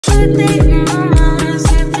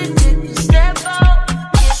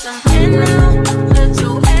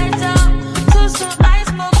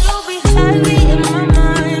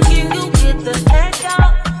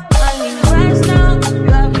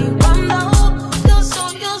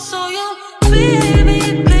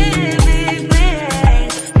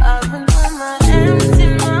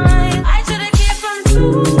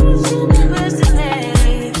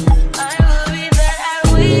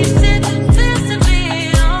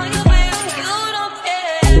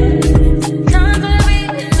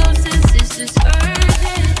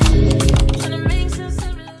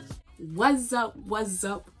What's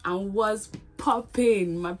up and what's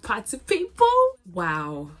poppin', my party people?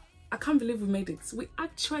 Wow, I can't believe we made it. We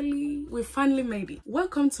finally made it.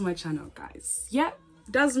 Welcome to my channel, guys. Yeah,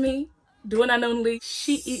 that's me, the one and only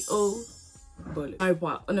CEO Bullet. Oh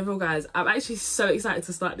wow, on the real, guys, I'm actually so excited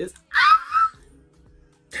to start this.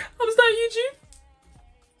 I'm starting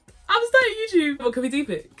YouTube. Well, can we deep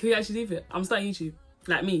it? Can we actually deep it? I'm starting YouTube.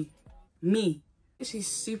 Like me. Actually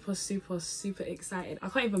super excited. I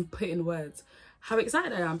can't even put in words how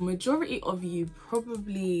excited I am. Majority of you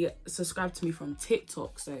probably subscribe to me from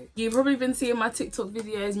TikTok, so you've probably been seeing my TikTok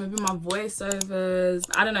videos, maybe my voiceovers,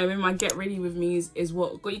 I don't know, maybe my get ready with me is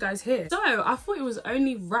what got you guys here. So I thought it was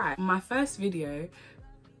only right my first video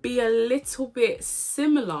be a little bit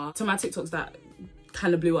similar to my TikToks that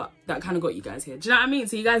kind of blew up, that kind of got you guys here. Do you know what I mean?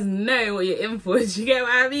 So you guys know what you're in for. Do you get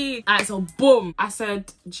what I mean? Alright, so boom, I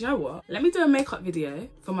said, do you know what, let me do a makeup video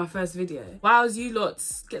for my first video whilst you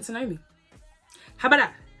lots get to know me. How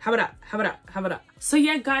about that? So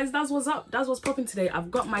yeah, guys, that's what's up. That's what's popping today.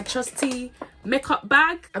 I've got my trusty makeup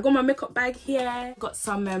bag. I got my makeup bag here. Got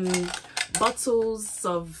some bottles.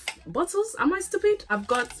 Am I stupid? I've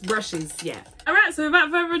got brushes, yeah. All right, so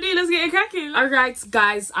without further ado, let's get it cracking. All right,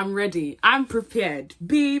 guys, I'm ready. I'm prepared.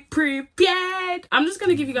 Be prepared. I'm just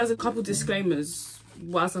gonna give you guys a couple disclaimers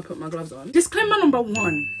whilst I put my gloves on. Disclaimer number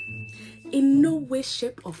 1. In no way,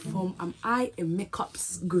 shape or form am I a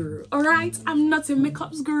makeups guru, all right? I'm not a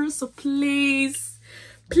makeups guru, so please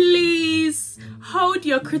hold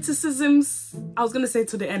your criticisms, I was gonna say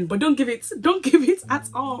to the end, but don't give it at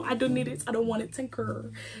all. I don't need it, I don't want it. Thank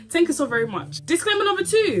you so very much. Disclaimer number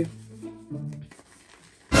 2.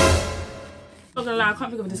 Not gonna lie, I can't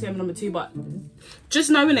think of a disclaimer number 2, but just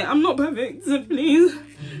knowing it, I'm not perfect, so please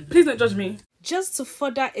don't judge me. Just to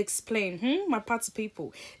further explain, my party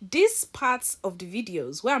people, this part of the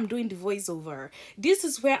videos where I'm doing the voiceover, this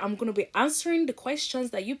is where I'm going to be answering the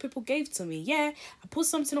questions that you people gave to me. Yeah, I put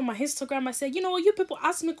something on my Instagram. I said, you know, you people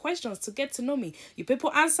asked me questions to get to know me. You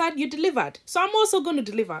people answered, you delivered. So I'm also going to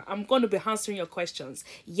deliver. I'm going to be answering your questions.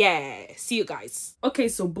 Yeah, see you guys. Okay,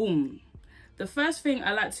 so boom. The first thing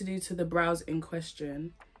I like to do to the brows in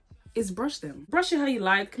question is brush them. Brush it how you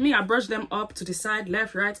like. Me, I brush them up to the side,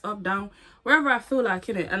 left, right, up, down, wherever I feel like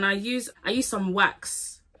in it. And I use some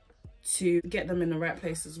wax to get them in the right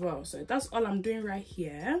place as well. So that's all I'm doing right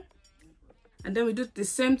here. And then we do the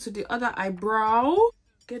same to the other eyebrow.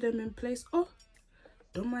 Get them in place. Oh,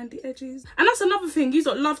 don't mind the edges. And that's another thing. You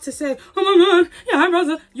love to say, oh my god, your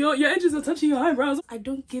eyebrows your edges are touching your eyebrows. I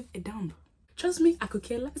don't give a damn. Trust me, I could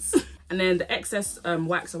care less. And then the excess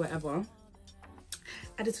wax or whatever,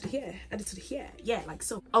 add it to the hair, yeah, like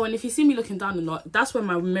so. Oh, and if you see me looking down a lot, that's where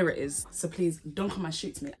my mirror is, so please don't come and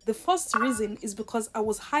shoot me. The first reason is because I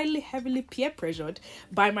was heavily peer pressured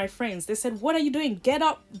by my friends. They said, what are you doing? Get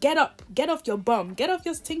up, get off your bum, get off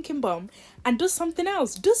your stinking bum and do something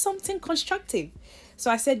else, do something constructive.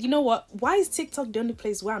 So I said, you know what, why is TikTok the only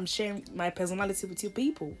place where I'm sharing my personality with you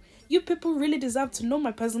people? You people really deserve to know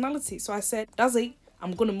my personality. So I said, that's it,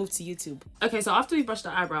 I'm gonna move to YouTube. Okay, so after we brush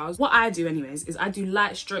the eyebrows, what I do anyways is I do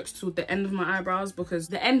light strokes to the end of my eyebrows, because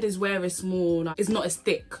the end is where it's more, like, it's not as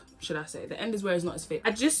thick, should I say. The end is where it's not as thick. I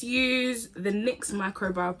just use the NYX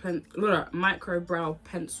micro brow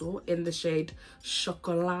pencil in the shade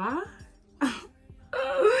Chocolat.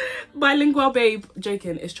 Bilingual babe,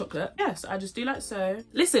 joking, it's chocolate. Yes, I just do like so.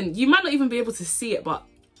 Listen, you might not even be able to see it, but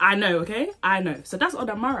I know, okay? I know. So that's all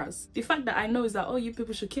that matters. The fact that I know is that, oh, you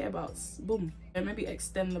people should care about. Boom. And maybe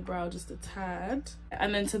extend the brow just a tad.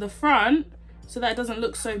 And then to the front, so that it doesn't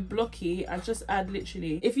look so blocky, I just add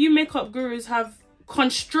literally. If you makeup gurus have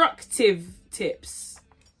constructive tips,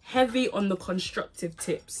 heavy on the constructive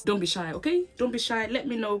tips, don't be shy, okay? Don't be shy. Let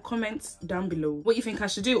me know, comments down below what you think I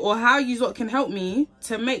should do, or how you lot can help me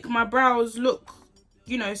to make my brows look,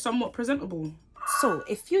 you know, somewhat presentable. So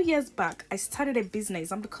a few years back, I started a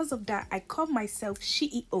business, and because of that, I called myself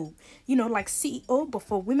CEO. You know, like CEO, but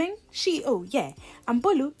for women, CEO, yeah. And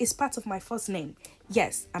Bolu is part of my first name.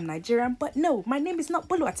 Yes, I'm Nigerian, but no, my name is not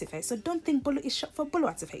Boluwatife, so don't think Bolu is short for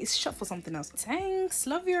Boluwatife. It's short for something else. Thanks,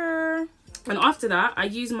 love you. And after that, I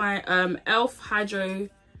use my e.l.f. hydrating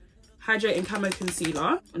camo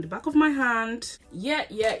concealer on the back of my hand. Yeah,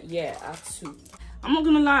 too. I'm not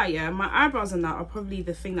gonna lie, yeah, my eyebrows and that are probably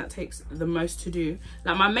the thing that takes the most to do.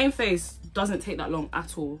 Like, my main face doesn't take that long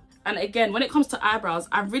at all. And again, when it comes to eyebrows,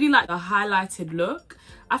 I really like the highlighted look.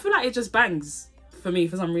 I feel like it just bangs for me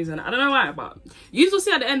for some reason. I don't know why, but you will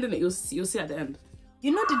see at the end, innit? You'll see at the end.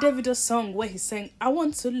 You know the Davido song where he's saying, I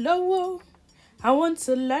want to low, I want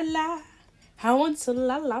to la la, I want to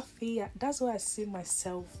la la fia. That's where I see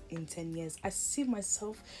myself in 10 years. I see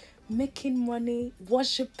myself making money,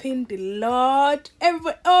 worshiping the Lord.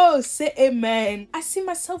 Everybody, oh, say amen. I see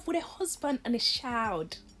myself with a husband and a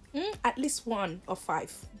child. At least 1 or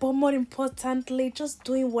 5. But more importantly, just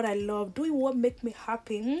doing what I love, doing what makes me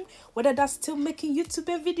happy. Whether that's still making YouTube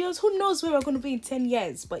videos, who knows where we're going to be in 10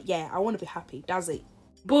 years. But yeah, I want to be happy. That's it.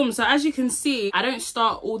 Boom. So as you can see, I don't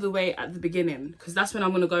start all the way at the beginning, because that's when I'm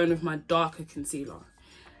going to go in with my darker concealer.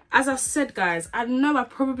 As I said, guys, I know I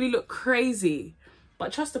probably look crazy,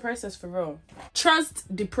 but trust the process for real.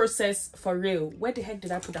 Trust the process for real. Where the heck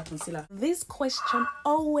did I put that concealer? This question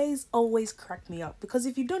always cracked me up, because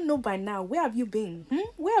if you don't know by now, where have you been?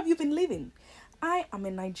 Where have you been living? I am a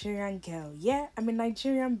Nigerian girl. Yeah, I'm a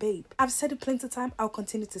Nigerian babe. I've said it plenty of times. I'll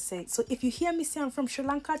continue to say it. So if you hear me say I'm from Sri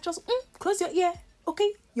Lanka, just close your ear.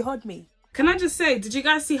 Okay, you heard me. Can I just say, did you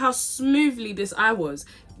guys see how smoothly this eye was?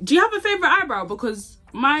 Do you have a favorite eyebrow? Because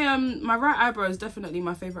my my right eyebrow is definitely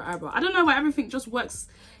my favorite eyebrow. I don't know why everything just works.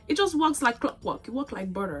 It just works like clockwork. It works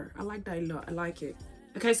like butter. I like that a lot. I like it.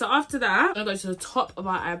 Okay, so after that, I'm gonna go to the top of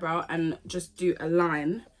our eyebrow and just do a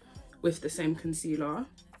line with the same concealer.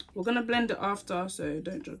 We're gonna blend it after, so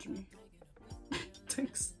don't judge me.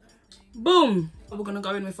 Thanks. Boom. We're gonna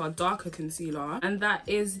go in with our darker concealer, and that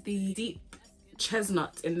is the deep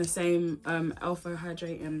chestnut in the same e.l.f.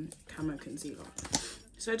 hydrating camo concealer.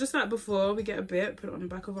 So just like before, we get a bit, put it on the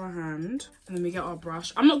back of our hand, and then we get our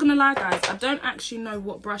brush. I'm not gonna lie, guys, I don't actually know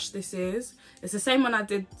what brush this is. It's the same one I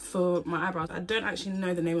did for my eyebrows. I don't actually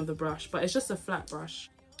know the name of the brush, but it's just a flat brush,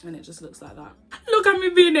 and it just looks like that. Look at me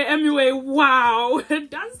being an MUA, wow.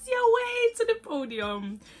 That's your way to the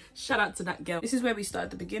podium. Shout out to that girl. This is where we start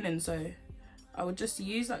at the beginning, so I would just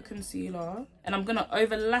use that concealer, and I'm gonna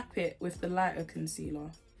overlap it with the lighter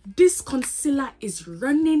concealer. This concealer is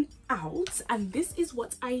running out, and this is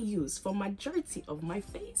what I use for majority of my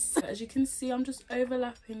face. As you can see, I'm just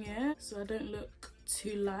overlapping it so I don't look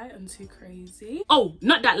too light and too crazy. Oh,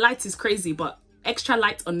 not that light is crazy, but extra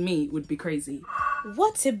light on me would be crazy.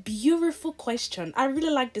 What a beautiful question. I really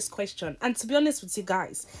like this question, and to be honest with you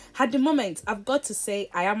guys, at the moment I've got to say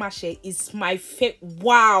Ayamashe is my favorite.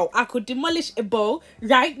 Wow, I could demolish a bowl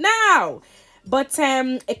right now. But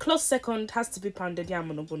a close second has to be pounded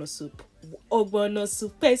yam and ogbono soup. Ogbono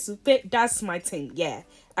soup, that's my thing. Yeah,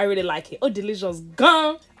 I really like it. Oh, delicious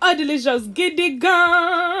gone. Oh, delicious giddy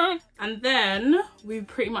gone. And then we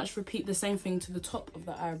pretty much repeat the same thing to the top of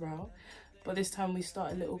the eyebrow, but this time we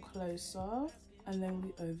start a little closer and then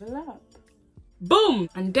we overlap. Boom.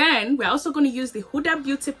 And then we're also going to use the Huda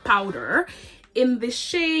Beauty powder in the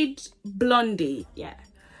shade Blondie. Yeah,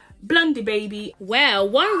 Blondie, baby. Well,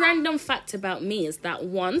 one random fact about me is that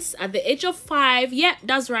once at the age of 5, yeah,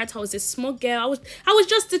 that's right, I was a small girl. I was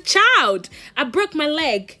just a child. I broke my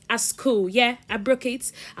leg at school. Yeah, I broke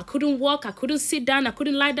it. I couldn't walk, I couldn't sit down, I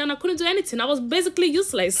couldn't lie down, I couldn't do anything. I was basically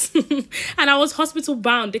useless. And I was hospital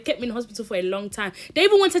bound. They kept me in hospital for a long time. They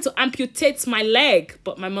even wanted to amputate my leg,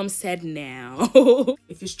 but my mom said no.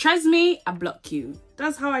 If you stress me, I block you.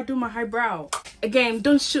 That's how I do my eyebrow. Again,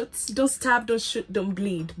 don't shoot, don't stab, don't shoot, don't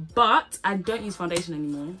bleed. But I don't use foundation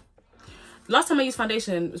anymore. Last time I used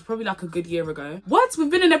foundation was probably like a good year ago. What? We've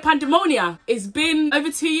been in a pandemonium. It's been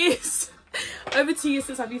over 2 years. Over 2 years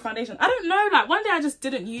since I've used foundation. I don't know, like one day I just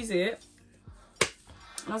didn't use it.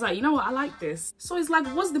 And I was like, you know what, I like this. So it's like,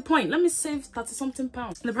 what's the point? Let me save 30-something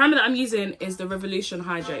pounds. The primer that I'm using is the Revolution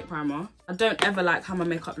Hydrate Primer. I don't ever like how my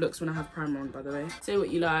makeup looks when I have primer on, by the way. Say what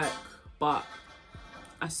you like, but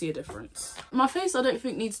I see a difference. My face, I don't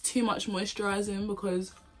think needs too much moisturizing,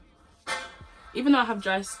 because even though I have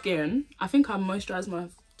dry skin, I think I moisturize my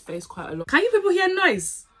face quite a lot. Can you people hear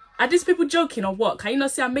noise? Are these people joking or what? Can you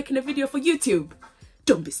not see I'm making a video for YouTube?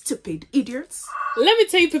 Don't be stupid, idiots. Let me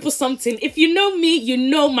tell you people something. If you know me, you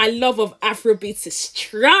know my love of Afrobeats is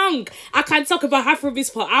strong. I can talk about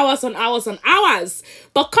Afrobeats for hours on hours on hours.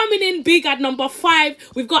 But coming in big at number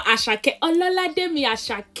 5, we've got Asake. Olalademi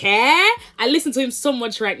Asake. I listen to him so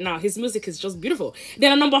much right now. His music is just beautiful.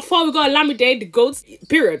 Then at number 4, we got Olamide, the GOAT,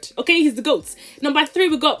 period. Okay, he's the GOAT. Number 3,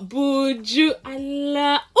 we got Buju.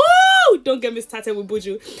 Oh, don't get me started with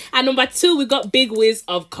Buju. And number 2, we got Big Wiz,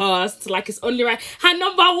 of course, like it's only right. And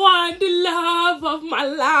number 1, the love of my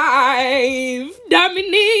life,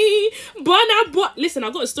 Damini, Burna Boy. Listen,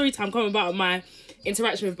 I've got a story time coming about my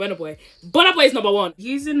interaction with Burna Boy. Burna Boy is number 1.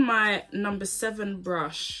 Using my number 7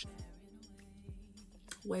 brush.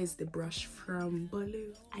 Where's the brush from,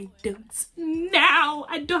 Bolu? I don't know.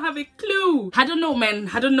 I don't have a clue. I don't know, man.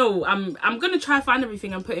 I don't know. I'm gonna try to find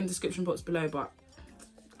everything and put in the description box below, but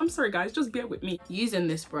I'm sorry guys, just bear with me. Using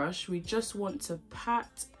this brush, we just want to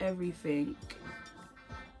pat everything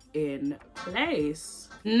in place.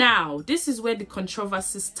 Now, this is where the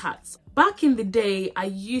controversy starts. Back in the day, I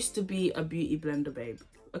used to be a beauty blender babe.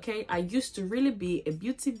 Okay, I used to really be a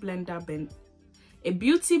beauty blender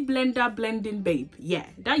blending babe. Yeah,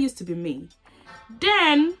 that used to be me.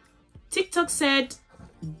 Then TikTok said,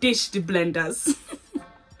 ditch the blenders.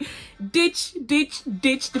 ditch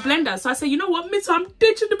the blenders. So I said, you know what, me too, I'm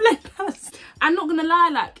ditching the blenders. I'm not gonna lie,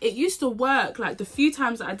 like, it used to work. Like, the few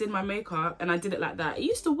times that I did my makeup and I did it like that, it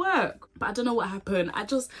used to work. But I don't know what happened.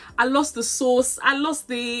 I lost the sauce. I lost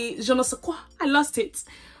the je ne sais quoi. I lost it.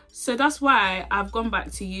 So that's why I've gone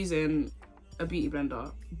back to using a beauty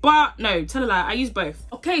blender. But no, tell a lie, I use both.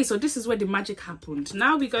 Okay, so this is where the magic happened.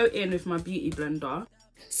 Now we go in with my beauty blender.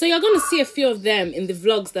 So you're going to see a few of them in the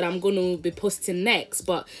vlogs that I'm going to be posting next.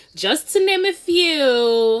 But just to name a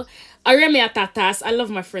few, Aremi Atatas, I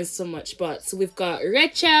love my friends so much. But we've got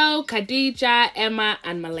Rachel, Khadija, Emma,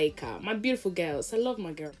 and Malaika. My beautiful girls. I love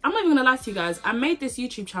my girl. I'm not even going to lie to you guys. I made this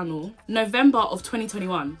YouTube channel November of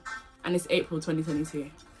 2021. And it's April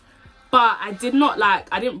 2022. But I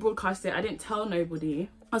didn't broadcast it. I didn't tell nobody.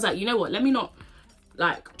 I was like, you know what? Let me not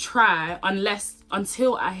try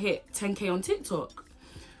until I hit 10K on TikTok.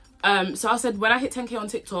 So I said, when I hit 10K on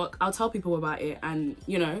TikTok, I'll tell people about it and,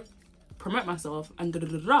 you know, promote myself and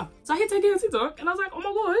da-da-da-da. So I hit 10K on TikTok and I was like, oh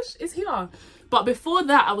my gosh, it's here. But before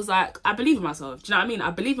that, I was like, I believe in myself. Do you know what I mean?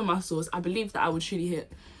 I believe in my source. I believe that I would truly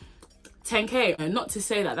hit 10K. And not to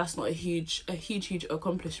say that that's not a huge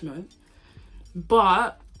accomplishment,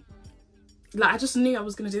 but like, I just knew I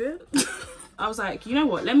was gonna do it. I was like, you know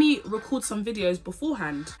what? Let me record some videos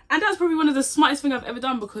beforehand. And that's probably one of the smartest things I've ever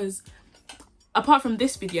done, because apart from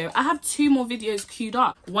this video, I have 2 more videos queued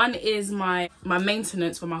up. One is my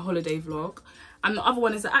maintenance for my holiday vlog, and the other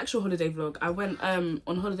one is the actual holiday vlog. I went on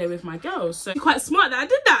holiday with my girls, so quite smart that I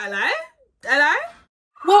did that, hello?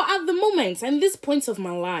 Well, at the moment and this point of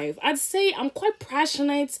my life, I'd say I'm quite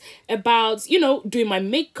passionate about, you know, doing my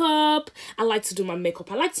makeup. I like to do my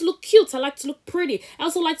makeup. I like to look cute. I like to look pretty. I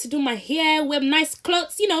also like to do my hair, wear nice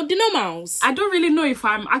clothes, you know, the normals. I don't really know if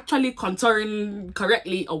I'm actually contouring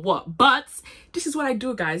correctly or what, but this is what I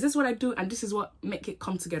do, guys. This is what I do, and this is what make it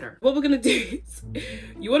come together. What we're gonna do is,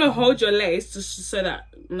 you want to hold your lace just so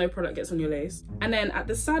that no product gets on your lace. And then at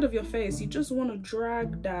the side of your face, you just want to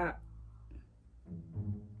drag that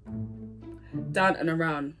down and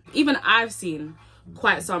around. Even I've seen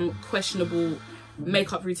quite some questionable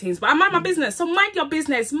makeup routines, but I mind my business, so mind your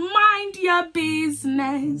business. Mind your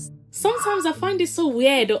business. Sometimes I find it so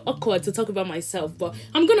weird or awkward to talk about myself, but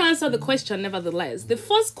I'm gonna answer the question nevertheless. The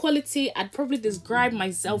first quality I'd probably describe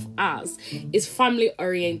myself as is family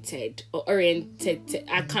oriented or oriented.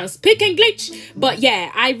 I can't speak English, but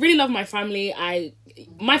yeah, I really love my family.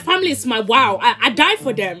 My family is my wow. I die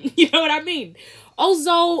for them. You know what I mean?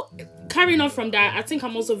 Also, carrying on from that, I think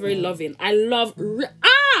I'm also very loving. I love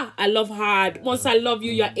hard. Once I love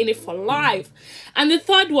you, you're in it for life. And the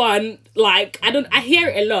third one, like, I hear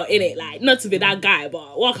it a lot in it, like, not to be that guy,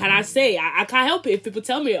 but what can I say? I can't help it if people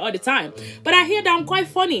tell me it all the time. But I hear that I'm quite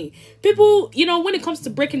funny. People, you know, when it comes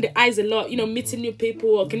to breaking the ice a lot, you know, meeting new people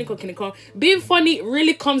or kiniko, being funny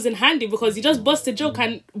really comes in handy, because you just bust a joke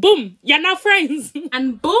and boom, you're now friends.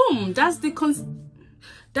 And boom, that's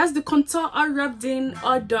the contour all rubbed in,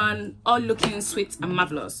 all done, all looking sweet and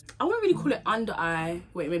marvelous. I wouldn't really call it under eye.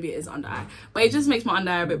 Wait, maybe it is under eye, but it just makes my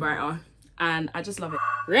under eye a bit brighter, and I just love it.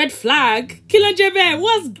 Red flag, Killer JB,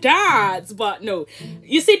 what's that? But no,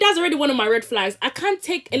 you see, that's already one of my red flags. I can't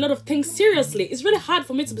take a lot of things seriously. It's really hard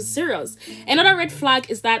for me to be serious. Another red flag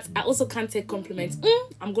is that I also can't take compliments.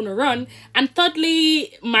 I'm gonna run. And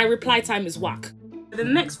thirdly, my reply time is whack. The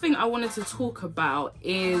next thing I wanted to talk about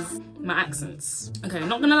is my accents. Okay,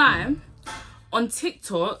 not gonna lie, on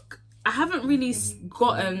TikTok, I haven't really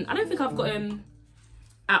gotten, I don't think I've gotten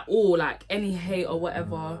at all, like any hate or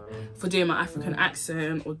whatever for doing my African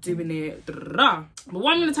accent or doing it. But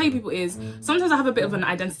what I'm going to tell you people is sometimes I have a bit of an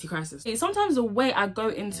identity crisis. Sometimes the way I go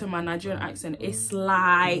into my Nigerian accent, it's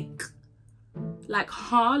like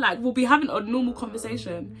we'll be having a normal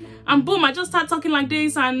conversation and boom, I just start talking like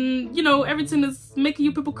this, and you know, everything is making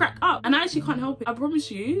you people crack up, and I actually can't help it. I promise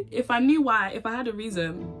you, if I knew why, if I had a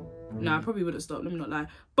reason, no, I probably wouldn't stop, let me not lie,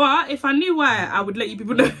 but if I knew why, I would let you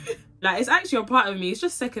people know. Like, it's actually a part of me, it's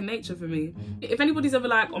just second nature for me. If anybody's ever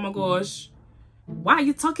like, oh my gosh, why are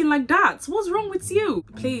you talking like that, what's wrong with you,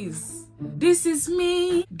 please, this is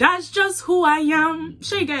me, that's just who I am.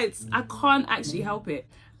 Sure you guys, I can't actually help it.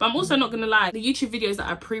 But I'm also not gonna lie, the YouTube videos that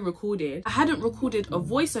I pre-recorded, I hadn't recorded a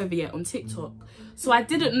voiceover yet on TikTok. So I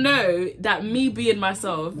didn't know that me being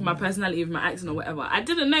myself, my personality with my accent or whatever, I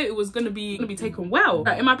didn't know it was gonna be taken well.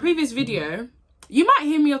 In my previous video, you might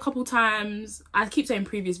hear me a couple times, I keep saying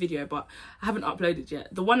previous video, but I haven't uploaded yet.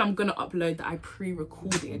 The one I'm gonna upload that I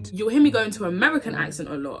pre-recorded, you'll hear me go into American accent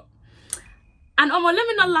a lot. And let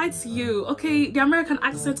me not lie to you, okay, the American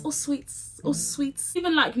accent, oh sweet.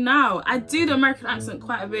 Even like now, I do the American accent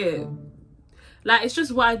quite a bit. Like, it's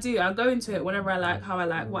just what I do. I go into it whenever I like, how I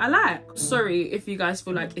like, what I like. Sorry if you guys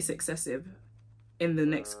feel like it's excessive in the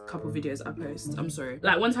next couple videos I post. I'm sorry.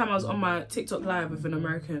 Like, one time I was on my TikTok live with an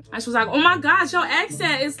American and she was like, oh my gosh, your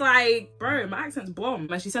accent is like, bro, my accent's bomb.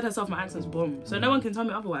 Like, she said herself, my accent's bomb. So no one can tell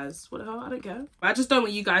me otherwise. What the hell? I don't care. I just don't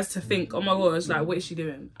want you guys to think, oh my gosh, like, what is she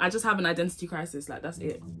doing? I just have an identity crisis. Like, that's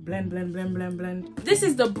it. Blend, blend, blend, blend, blend. This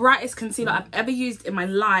is the brightest concealer I've ever used in my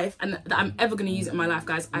life and that I'm ever gonna use in my life,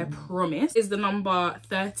 guys. I promise. It's the number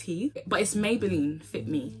 30, but it's Maybelline Fit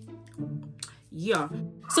Me. Yeah.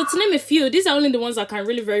 So to name a few, these are only the ones I can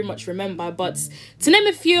really very much remember, but to name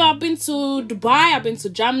a few, I've been to Dubai, I've been to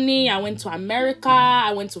Germany, I went to America,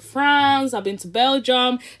 I went to France, I've been to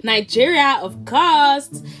Belgium, Nigeria, of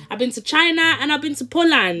course, I've been to China, and I've been to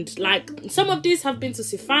Poland. Like, some of these have been to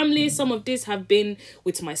see family, some of these have been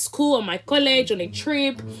with my school or my college on a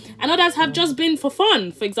trip, and others have just been for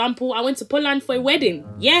fun. For example, I went to Poland for a wedding.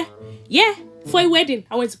 Yeah. For a wedding,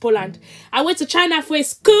 I went to Poland. I went to China for a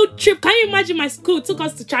school trip. Can you imagine, my school took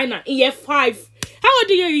us to China in year 5. How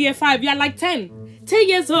old are you in year 5? You're like 10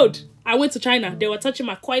 years old. I went to China. They were touching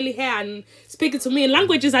my coily hair and speaking to me in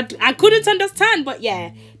languages I couldn't understand. But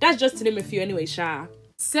yeah, that's just to name a few anyway, Sha.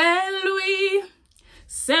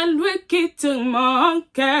 C'est lui qui te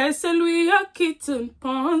manque, c'est lui qui te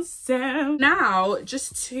pense. Now,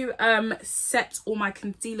 just to set all my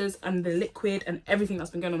concealers and the liquid and everything that's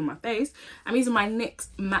been going on my face, I'm using my NYX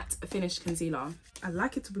matte finish concealer. I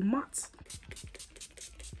like it to be matte.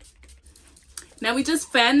 Now we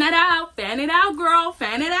just fan it out, girl,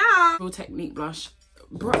 fan it out. Real Technique blush,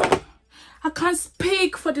 bro. I can't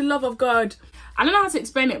speak for the love of God. I don't know how to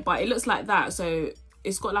explain it, but it looks like that. So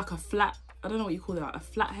it's got like a flat, I don't know what you call that, a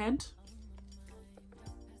flat head.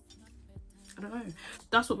 I don't know.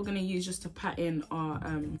 That's what we're gonna use just to pat in our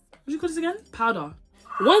what do you call this again? Powder.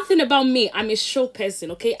 One thing about me, I'm a show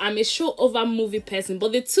person, okay? I'm a show over movie person.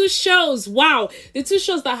 But the two shows, wow, the two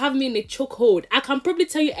shows that have me in a chokehold, I can probably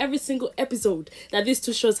tell you every single episode that these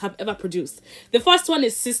two shows have ever produced. The first one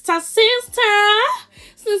is Sister, I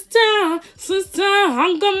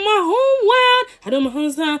got my whole world. I do my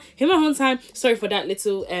whole time, hear my whole time. Sorry for that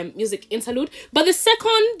little music interlude. But the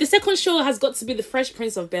second show has got to be the Fresh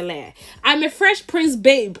Prince of Bel-Air. I'm a Fresh Prince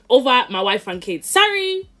babe over my wife and kids.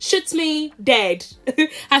 Sorry, shoots me dead.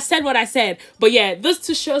 I said what I said. But yeah, those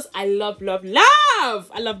two shows I love.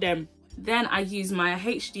 I love them. Then I use my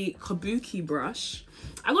HD Kabuki brush.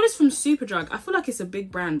 I got this from Superdrug. I feel like it's a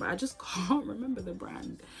big brand, but I just can't remember the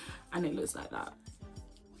brand. And it looks like that.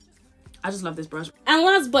 I just love this brush. And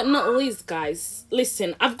last but not least, guys,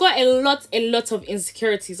 listen, I've got a lot of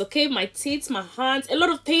insecurities, okay? My teeth, my hands, a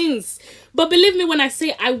lot of things. But believe me when I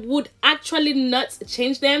say I would actually not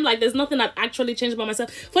change them. Like, there's nothing I'd actually change about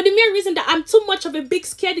myself. For the mere reason that I'm too much of a big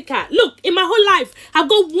scaredy cat. Look, in my whole life, I've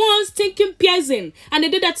got one stinking piercing. And they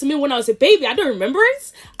did that to me when I was a baby. I don't remember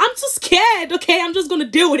it. I'm too scared, okay? I'm just gonna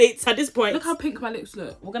deal with it at this point. Look how pink my lips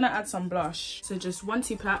look. We're gonna add some blush. So just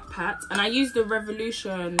 1-2 pat. And I use the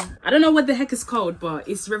Revolution, I don't know what the heck it's called, but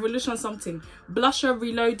it's Revolution something. Blusher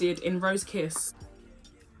Reloaded in Rose Kiss.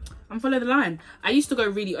 And follow the line. I used to go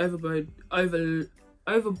really overboard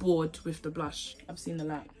with the blush. I've seen the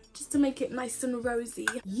light. Just to make it nice and rosy.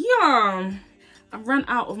 Yeah. I ran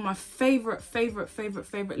out of my favorite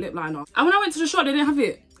lip liner. And when I went to the shop, they didn't have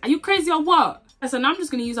it. Are you crazy or what? So now I'm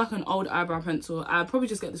just gonna use like an old eyebrow pencil. I'll probably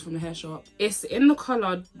just get this from the hair shop. It's in the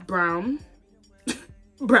color brown.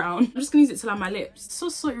 brown. I'm just gonna use it to line my lips.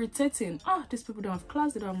 So irritating. Ah, these people don't have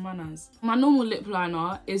class, they don't have manners. My normal lip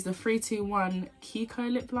liner is the 321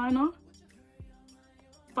 Kiko lip liner.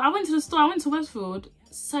 But I went to the store, I went to Westfield.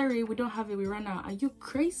 Sorry, we don't have it, we ran out. Are you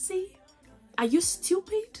crazy? Are you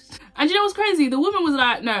stupid? And you know what's crazy? The woman was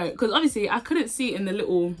like, no, because obviously I couldn't see it in the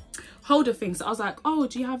little holder thing. So I was like, oh,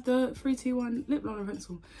 do you have the 321 lip liner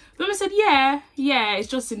pencil? The woman said, yeah, it's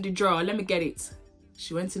just in the drawer. Let me get it.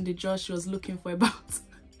 She went in the drawer, she was looking for about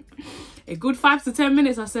a good 5 to 10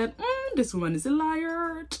 minutes. I said, this woman is a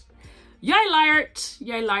liar. Yay, liar.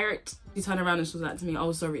 Yay, liar. She turned around and she was like to me,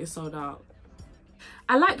 oh, sorry, it's sold out.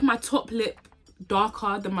 I like my top lip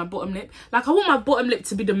darker than my bottom lip. Like, I want my bottom lip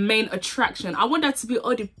to be the main attraction. I want that to be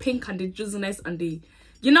all the pink and the juiciness and the,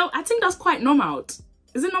 you know, I think that's quite normal.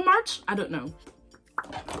 Is it normal? I don't know.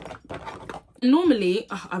 Normally,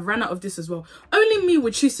 I've ran out of this as well. Only me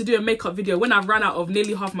would choose to do a makeup video when I've run out of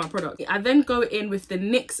nearly half my product. I then go in with the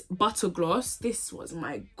NYX Butter Gloss. This was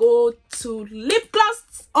my go-to lip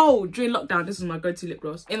gloss. Oh, during lockdown, this was my go-to lip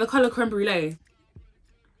gloss. In the colour Crème Brûlée.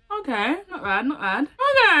 Okay, not bad, not bad.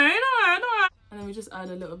 Okay, not bad, not bad. And then we just add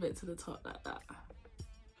a little bit to the top like that.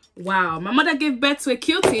 Wow, my mother gave birth to a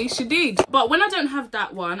cutie, she did. But when I don't have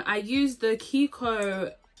that one, I use the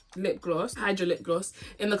Kiko lip gloss, Hydra lip gloss,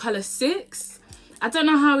 in the colour 6. I don't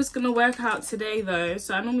know how it's going to work out today though,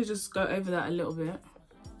 so I normally just go over that a little bit.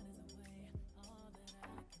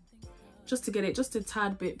 Just to get it just a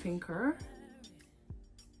tad bit pinker.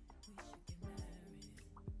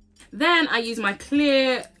 Then I use my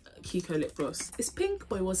clear Kiko lip gloss. It's pink,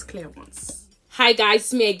 but it was clear once. Hi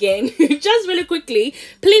guys, me again. Just really quickly,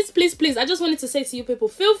 please, I just wanted to say to you people,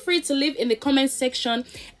 feel free to leave in the comment section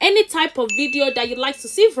any type of video that you'd like to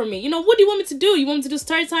see from me. You know, what do you want me to do? You want me to do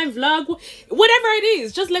story time, vlog, whatever it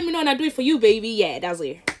is, just let me know and I'll do it for you, baby. Yeah, that's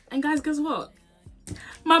it. And guys, guess what?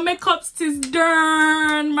 My makeup's is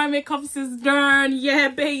done. My makeup's is done. Yeah,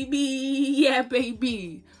 baby. Yeah,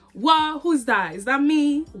 baby. Wow, who's that? Is that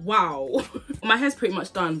me? Wow. My hair's pretty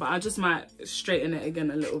much done, but I just might straighten it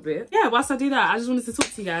again a little bit. Yeah, whilst I do that, I just wanted to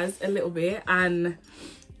talk to you guys a little bit and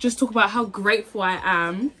just talk about how grateful I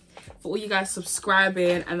am for all you guys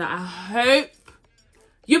subscribing, and that I hope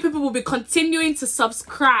you people will be continuing to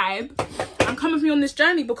subscribe and come with me on this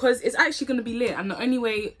journey, because it's actually going to be lit and the only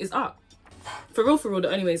way is up. For real,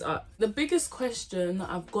 the only way is up. The biggest question that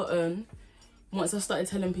I've gotten once I started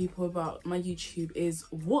telling people about my YouTube is,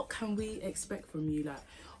 what can we expect from you? Like,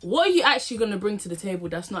 what are you actually going to bring to the table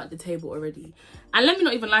that's not at the table already? And let me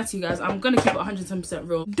not even lie to you guys, I'm going to keep it 110%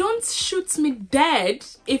 real. Don't shoot me dead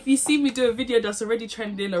if you see me do a video that's already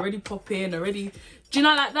trending, already popping, already, do you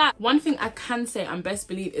know, like that? One thing I can say and best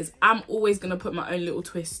believe is I'm always going to put my own little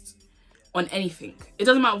twist on anything. It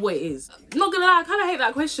doesn't matter what it is. Not gonna lie, I kind of hate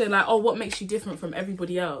that question, like, oh, what makes you different from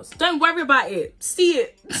everybody else? Don't worry about it. See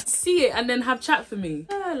it. See it and then have chat for me.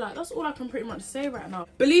 Yeah, like, that's all I can pretty much say right now.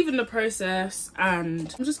 Believe in the process,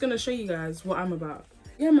 and I'm just gonna show you guys what I'm about.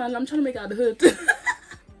 Yeah, man, I'm trying to make it out of the hood.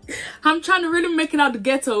 I'm trying to really make it out of the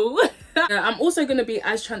ghetto. I'm also gonna be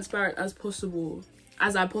as transparent as possible,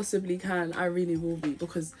 as I possibly can. I really will be,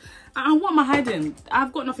 because what am I hiding?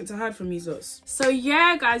 I've got nothing to hide from you lots. So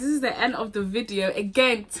yeah guys, this is the end of the video.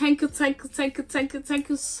 Again, thank you so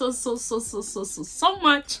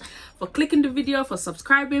much for clicking the video, for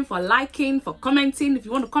subscribing, for liking, for commenting. If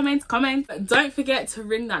you want to comment. But don't forget to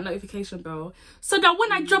ring that notification bell so that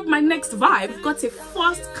when I drop my next vibe, you've got a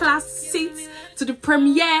first class seat to the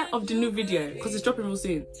premiere of the new video, because it's dropping real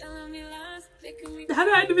soon. How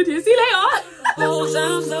do I end the video? See you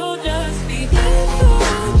later.